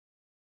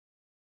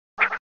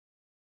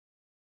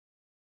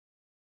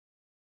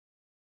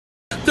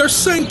they're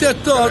saying that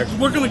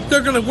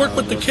they're gonna work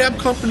with the cab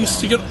companies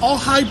to get all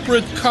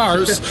hybrid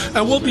cars,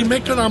 and we'll be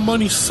making our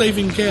money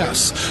saving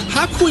gas.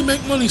 How can we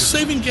make money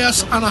saving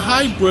gas on a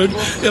hybrid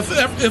if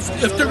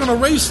they're gonna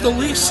raise the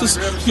leases?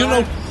 You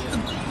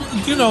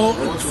know,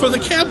 for the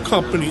cab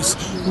companies,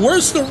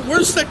 where's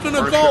that going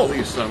to go?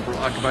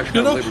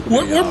 You know,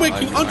 we're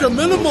making under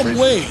minimum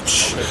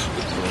wage.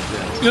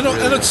 You know,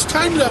 and it's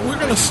time that we're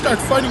going to start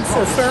fighting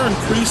for a fair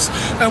increase,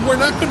 and we're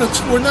not going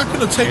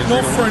to take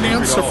no for an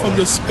answer from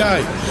this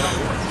guy.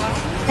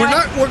 We're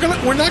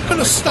not going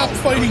to stop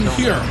fighting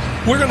here.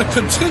 We're going to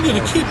continue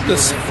to keep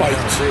this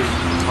fight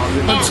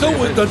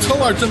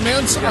until our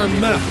demands are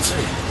met.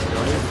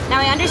 Now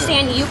I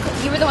understand you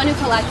were the one who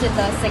collected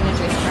the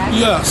signatures, correct?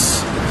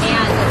 Yes.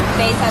 And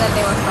they said that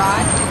they were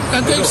fraud?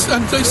 And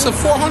they said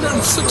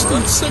 416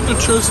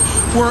 signatures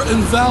were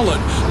invalid.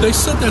 They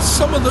said that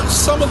some of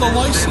the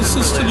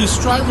licenses to these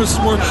drivers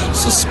were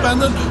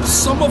suspended.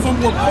 Some of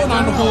them were put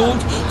on hold.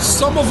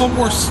 Some of them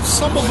were in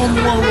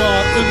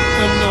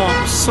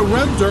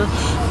surrender,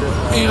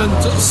 and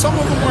some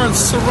of them were in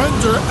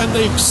surrender and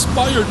they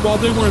expired while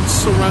they were in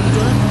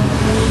surrender.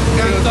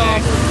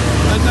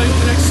 And they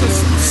said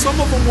some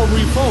of them were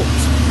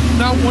revoked.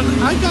 Now, when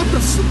I got the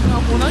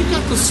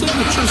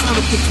signatures on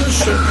a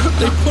petition,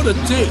 they put a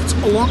date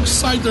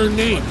alongside their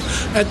name.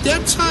 At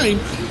that time,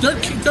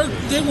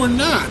 they were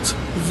not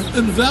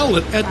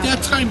invalid. At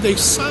that time, they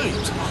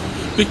signed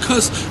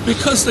because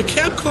the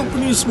cab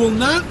companies will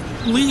not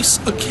lease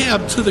a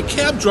cab to the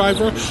cab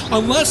driver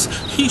unless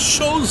he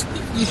shows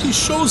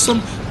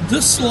them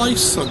this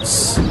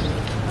license.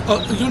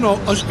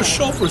 A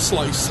chauffeur's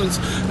license,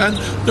 and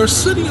their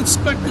city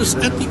inspectors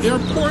at the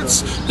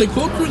airports, they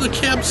go through the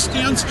cab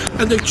stands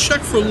and they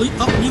check for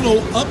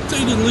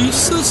updated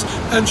leases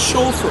and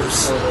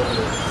chauffeurs.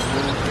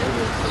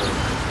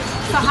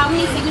 So how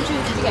many signatures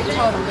did you get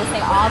total? Did they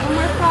say all of them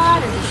were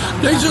fraud, or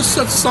just They just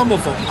said some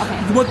of them.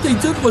 Okay. What they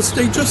did was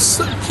they just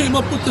came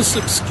up with this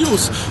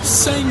excuse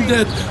saying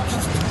that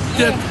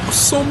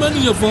so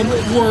many of them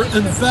were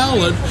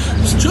invalid,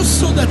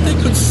 just so that they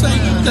could say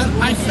that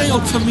I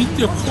failed to meet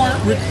the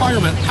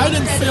requirement. I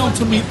didn't fail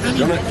to meet any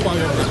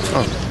requirement.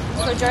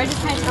 So George is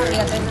trying to tell me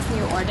that there's this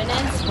new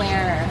ordinance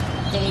where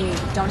they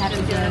don't have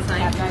to give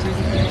cab drivers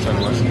a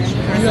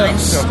hearing.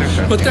 Yes,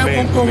 but that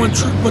won't go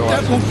into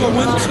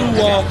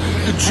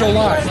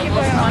July. People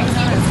are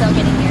still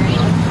getting hearings.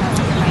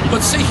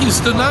 But see, he's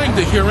denying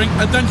the hearing,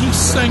 and then he's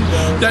saying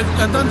that,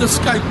 and then this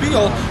guy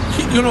Beal,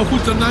 who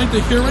denied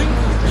the hearing,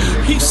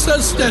 he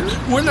says that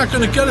we're not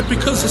going to get it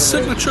because the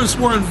signatures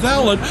were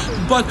invalid,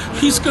 but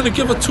he's going to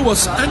give it to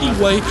us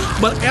anyway,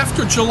 but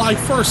after July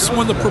 1st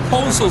when the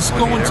proposals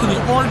go into the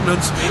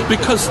ordinance,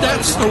 because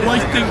that's the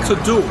right thing to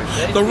do.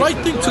 The right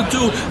thing to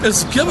do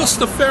is give us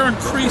the fair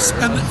increase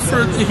and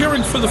for the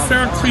hearing for the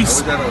fair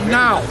increase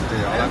now.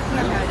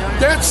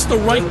 That's the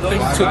right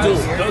thing to do.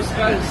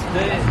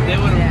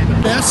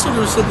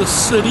 Ambassadors of the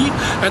city,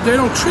 and they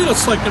don't treat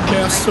us like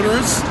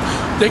ambassadors.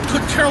 They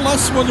could care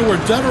less whether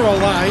we're dead or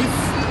alive.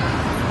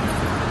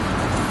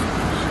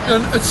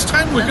 And it's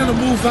time we're going to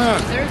move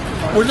on.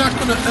 We're not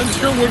going to end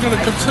here. We're going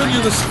to continue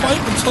this fight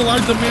until our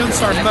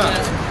demands are met.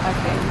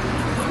 Okay.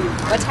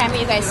 What time are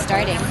you guys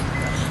starting?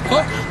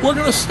 We're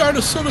going to start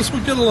as soon as we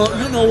get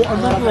a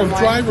number of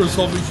drivers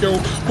over here.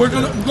 We're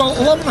going to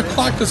 11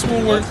 o'clock is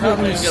when we're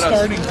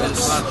starting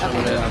this.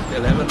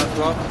 11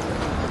 o'clock.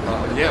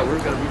 Yeah, we're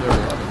going to be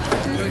there.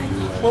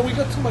 When we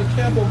get to my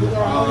cab over there,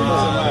 Who are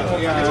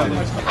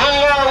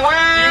we?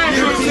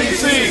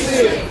 UTC.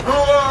 Who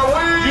are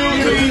we?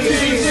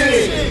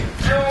 UTC.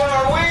 Who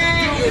are we?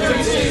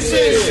 UTC.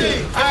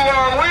 Who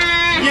are we?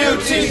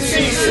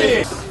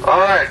 UTC. All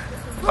right.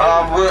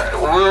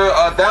 We're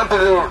down to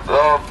the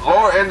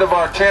lower end of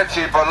our chant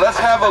sheet, but let's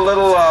have a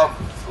little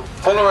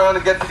pull around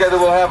and get together.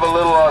 We'll have a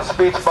little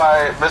speech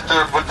by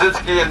Mr.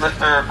 Budzinski and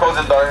Mr.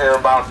 Kozendar here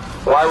about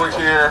why we're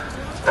here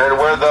and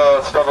where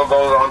the struggle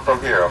goes on from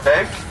here,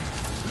 okay?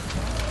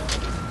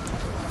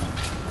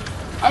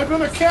 I've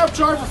been a cab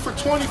driver for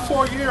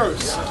 24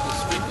 years.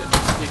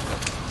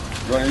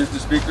 You want to use the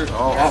speaker?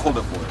 I'll hold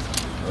it for you.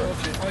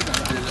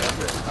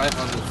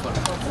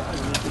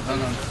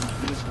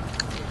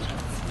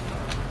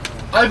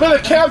 I've been a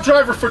cab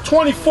driver for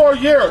 24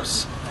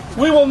 years.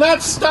 We will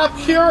not stop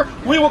here.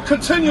 We will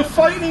continue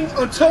fighting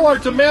until our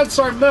demands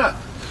are met.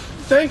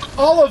 Thank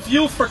all of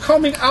you for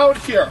coming out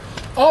here.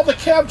 All the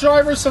cab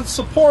drivers and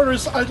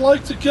supporters, I'd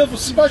like to give a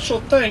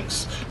special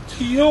thanks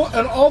to you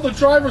and all the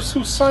drivers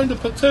who signed the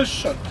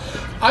petition.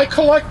 I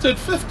collected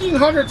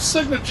 1,500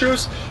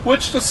 signatures,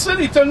 which the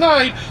city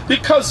denied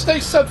because they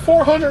said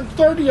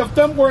 430 of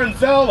them were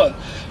invalid.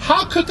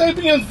 How could they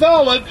be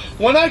invalid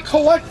when I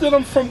collected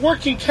them from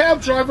working cab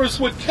drivers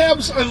with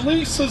cabs and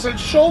leases and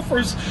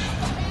chauffeurs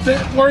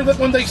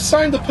when they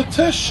signed the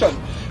petition?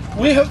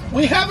 We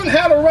haven't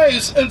had a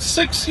raise in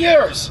 6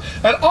 years,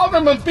 and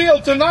Alderman Beal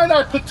denied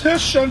our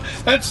petition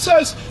and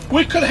says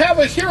we could have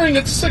a hearing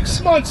in 6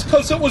 months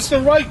because it was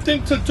the right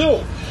thing to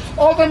do.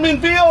 Alderman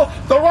Beal,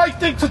 the right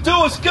thing to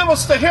do is give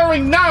us the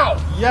hearing now.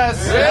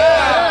 Yes.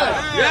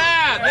 Yeah.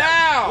 Yeah.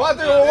 Now. What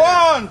do you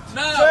want?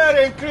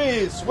 Fair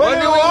increase. When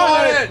do we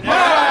want it?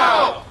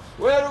 Now!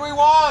 Where do we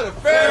want a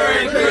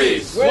fair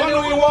increase? When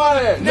do we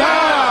want it?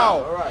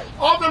 Now! All right.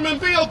 Alderman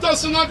Beal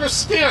doesn't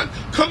understand.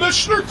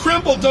 Commissioner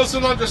Krimble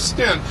doesn't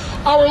understand.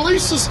 Our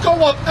leases go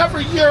up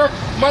every year.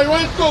 My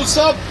rent goes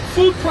up.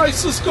 Food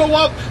prices go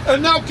up.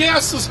 And now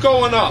gas is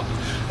going up.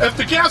 If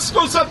the gas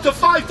goes up to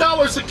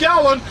 $5 a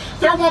gallon,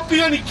 there won't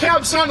be any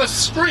cabs on the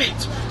street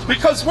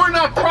because we're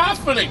not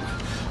profiting.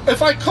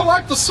 If I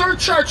collect the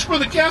surcharge for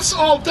the gas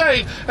all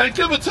day and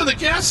give it to the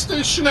gas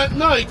station at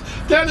night,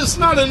 that is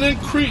not an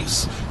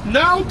increase.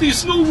 Now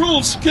these new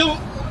rules give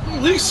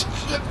lease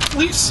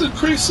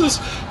increases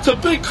to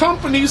big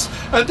companies,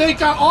 and they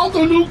got all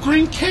the new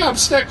green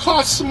cabs that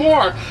cost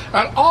more,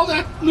 and all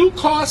that new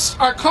costs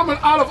are coming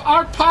out of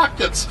our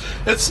pockets.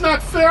 It's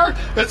not fair,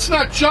 it's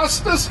not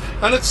justice,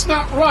 and it's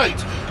not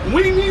right.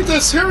 We need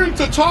this hearing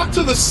to talk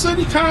to the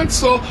city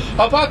council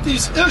about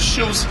these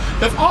issues.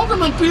 If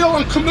Alderman Beal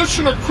and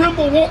Commissioner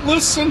Krimble won't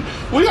listen,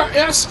 we are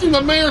asking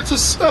the mayor to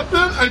step in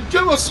and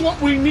give us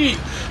what we need.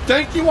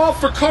 Thank you all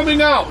for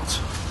coming out.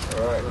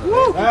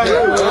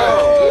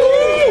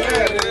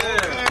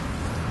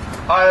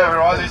 Hi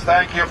everybody,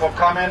 thank you for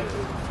coming.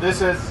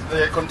 This is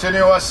the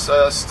continuous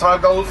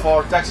struggle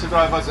for taxi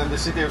drivers in the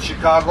city of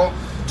Chicago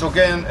to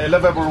gain a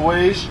livable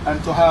wage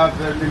and to have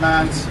their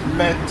demands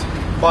met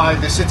by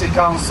the city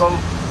council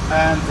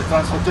and the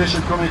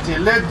transportation committee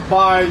led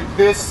by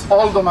this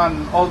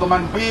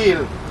Alderman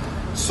Beal.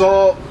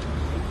 So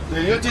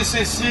the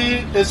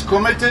UTCC is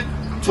committed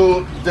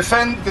to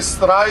defend this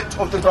right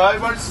of the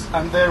drivers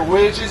and their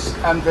wages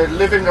and their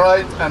living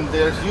right and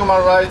their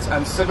human rights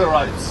and civil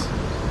rights.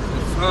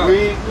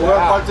 We were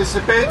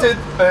participated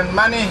in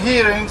many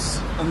hearings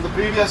in the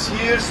previous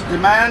years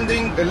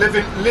demanding a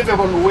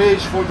livable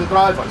wage for the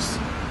drivers,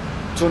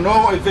 to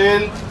no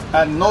avail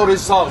and no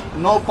result,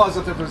 no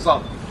positive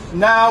result.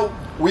 Now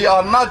we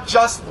are not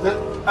just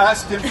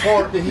asking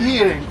for a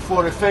hearing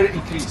for a fair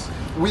increase,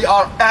 we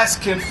are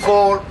asking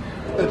for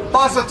a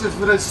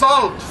positive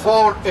result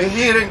for a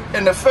hearing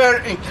and a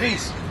fair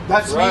increase.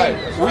 That's right.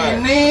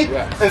 We need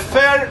a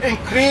fair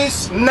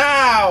increase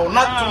now,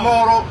 not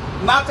tomorrow,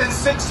 not in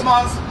 6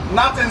 months,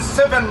 not in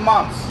 7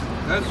 months.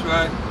 That's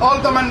right.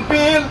 Alderman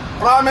Beal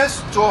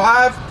promised to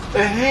have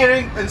a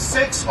hearing in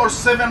 6 or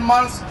 7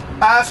 months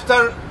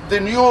after the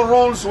new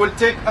rules will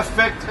take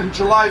effect in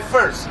July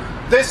 1st.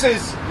 This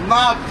is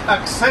not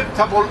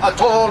acceptable at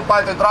all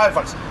by the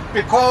drivers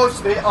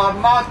because they are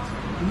not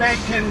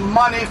making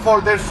money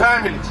for their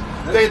families.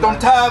 They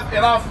don't have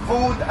enough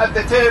food at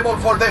the table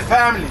for their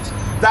families.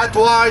 That's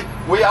why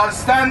we are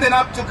standing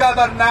up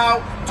together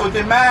now to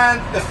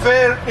demand a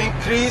fair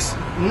increase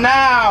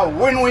now.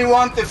 When we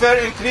want a fair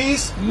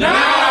increase?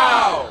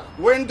 Now!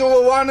 When do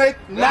we want it?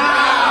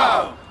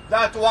 Now!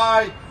 That's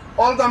why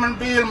Alderman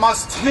Beal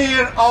must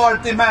hear our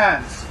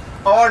demands.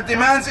 Our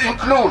demands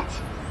include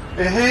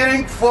a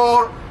hearing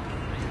for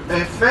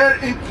a fair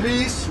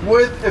increase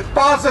with a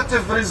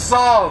positive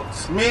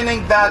result,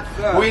 meaning that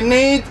we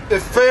need a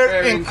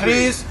fair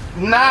increase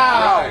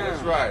now.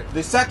 That's right.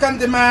 The second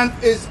demand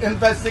is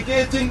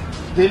investigating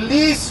the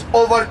lease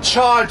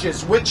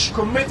overcharges which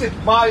committed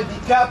by the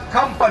cab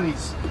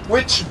companies,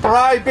 which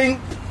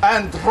bribing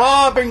and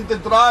robbing the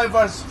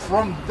drivers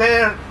from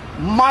their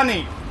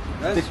money.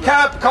 The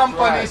cab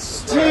companies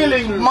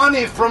stealing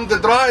money from the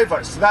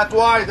drivers. That's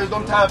why they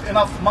don't have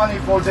enough money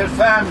for their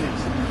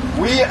families.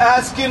 We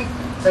asking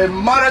a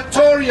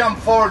moratorium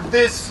for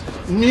this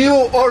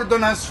new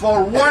ordinance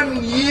for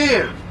 1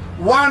 year,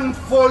 1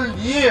 full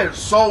year,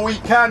 so we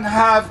can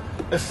have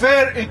a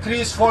fair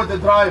increase for the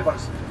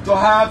drivers, to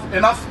have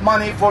enough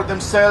money for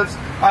themselves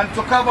and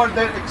to cover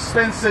their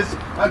expenses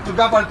and to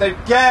cover their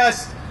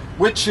gas,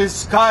 which is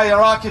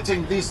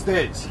skyrocketing these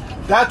days.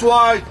 That's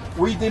why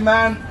we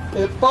demand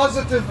a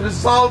positive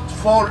result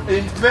for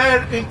a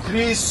fair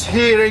increase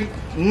hearing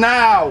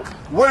now.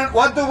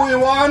 What do we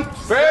want?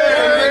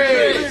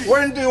 Fair increase.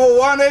 When do you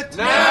want it?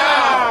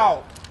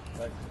 Now.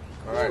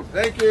 All right.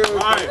 Thank you. All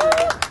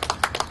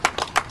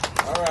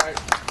right.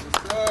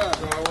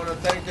 So I want to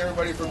thank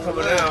everybody for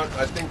coming out.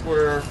 I think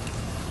we're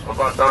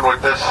About done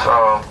with this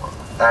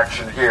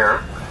action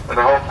here, and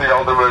I hope the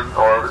alderman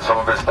or some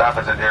of his staff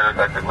is in here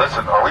that can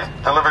listen. Are we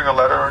delivering a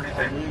letter or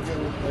anything?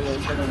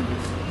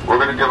 We're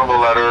going to give them a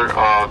letter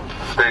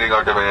stating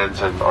our demands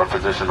and our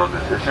position on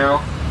this issue.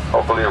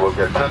 Hopefully it will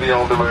get to the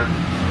alderman.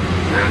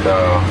 And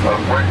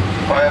wait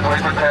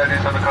for Ted,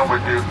 he's going to come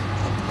with you.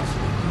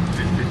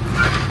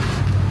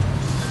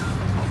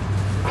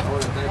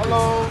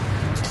 Hello.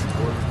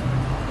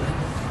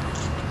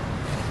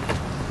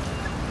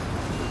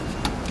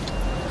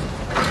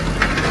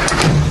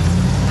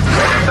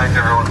 Thanks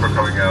everyone for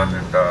coming out,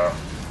 and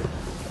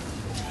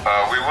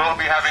we will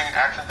be having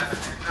actions in the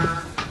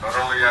future, not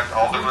only at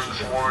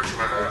Alderman's Ward,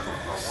 but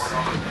Ward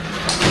Office.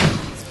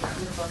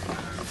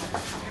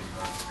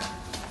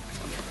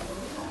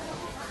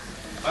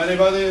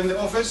 Anybody in the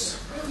office?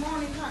 Good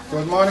morning,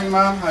 Good morning,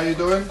 ma'am. How you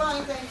doing?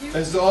 Fine, thank you.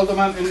 Is the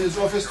alderman in his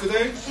office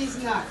today?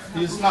 He's not.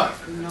 He's not.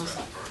 No,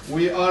 sir.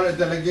 We are a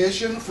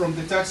delegation from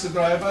the taxi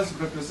drivers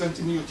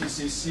representing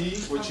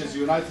UTCC, which is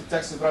United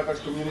Taxi Drivers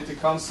Community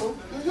Council.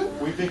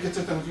 We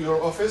picketed into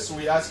your office.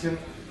 We asking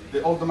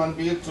the alderman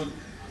bill to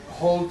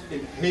hold a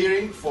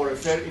hearing for a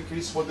fair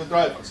increase for the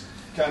drivers.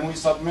 Can we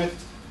submit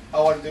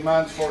our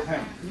demand for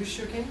him? You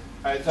sure can?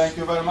 I thank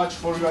you very much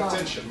for your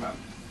attention, ma'am.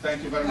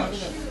 Thank you very much.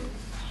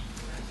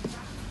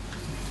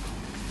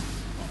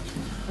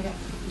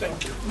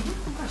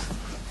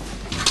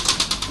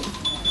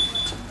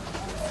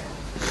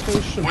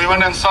 We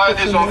went inside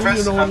his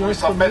office and we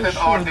submitted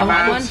our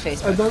demands,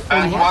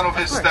 and one of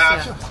his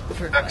staff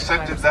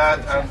accepted that,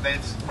 and they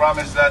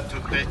promised that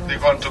they're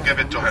going to give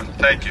it to him.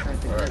 Thank you.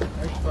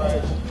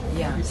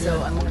 Yeah,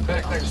 so I'm going to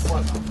put all this.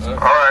 All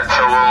right,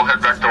 so we'll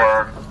head back to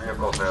our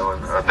vehicles now,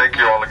 and thank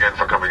you all again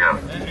for coming out.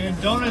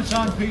 And donuts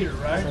on Peter,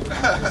 right?